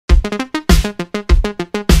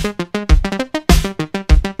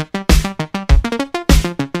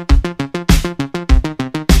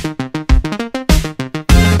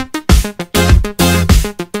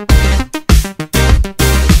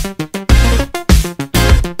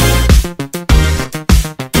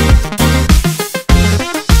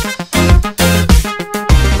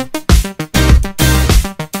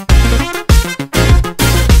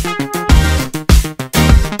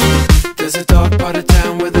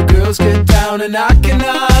and I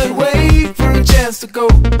cannot wait for a chance to go.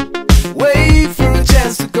 Wait for a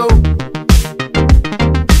chance to go.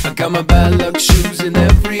 I got my bad luck shoes and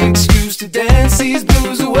every excuse to dance these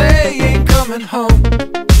blues away. Ain't coming home,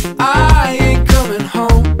 I ain't coming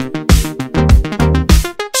home.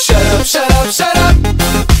 Shut up, shut up, shut up.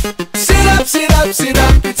 Sit up, sit up, sit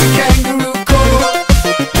up. It's a kangaroo court,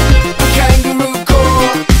 a kangaroo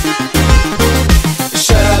court.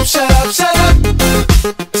 Shut up, shut up, shut up.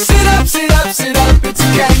 Sit up, sit up, sit up. It's a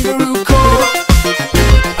kangaroo court,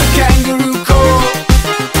 a kangaroo court.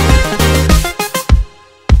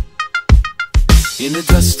 In a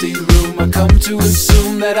dusty room I come to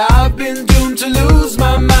assume that I've been doomed to lose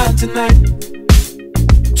my mind tonight.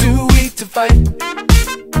 Too weak to fight,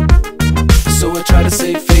 so I try to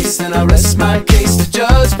save face and I rest my case. The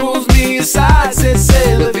judge pulls me aside, says,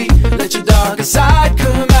 "C'est la vie, let your darker side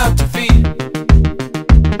come out to feed."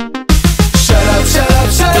 Shut up, shut up,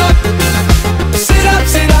 shut up. Sit up,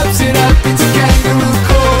 sit up, sit up. It's a kangaroo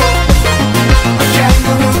court, a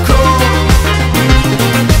kangaroo court.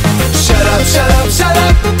 Shut up, shut up, shut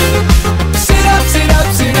up. Sit up, sit up,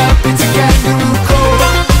 sit up. It's a kangaroo court,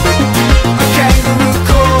 a kangaroo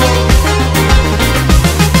court.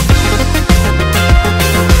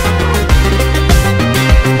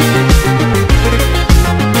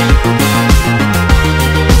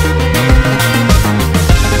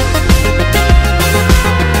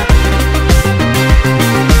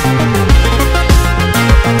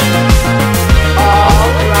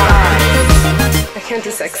 I can't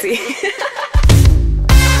do sexy.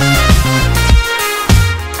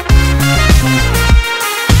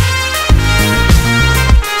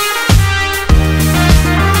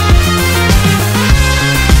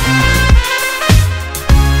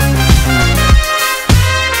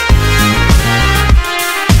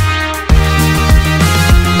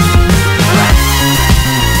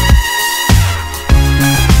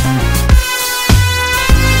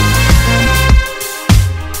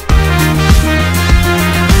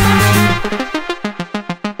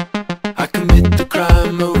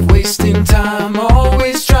 Wasting time,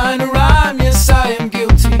 always trying to rhyme. Yes, I am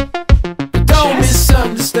guilty, but don't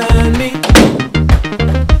misunderstand me.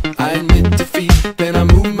 I admit defeat, then I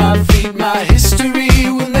move my feet. My history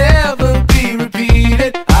will never be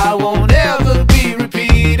repeated. I won't ever be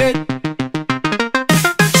repeated.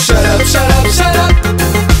 Shut up, shut up, shut up.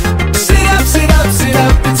 Sit up, sit up, sit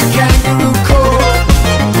up. It's a kangaroo court,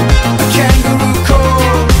 a kangaroo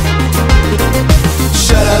court.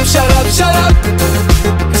 Shut up, shut up, shut up.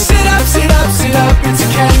 Sit up, sit up, sit up, it's a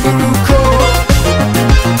kangaroo court,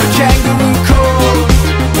 a kangaroo court.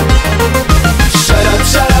 Shut up,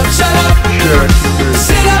 shut up, shut up.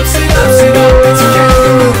 Sit up, sit up, sit up, it's a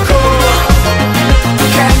kangaroo court, a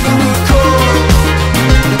kangaroo court.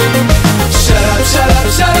 Shut up, shut up,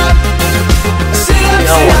 shut up. Sit up,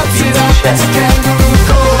 sit up, sit up, it's a kangaroo court.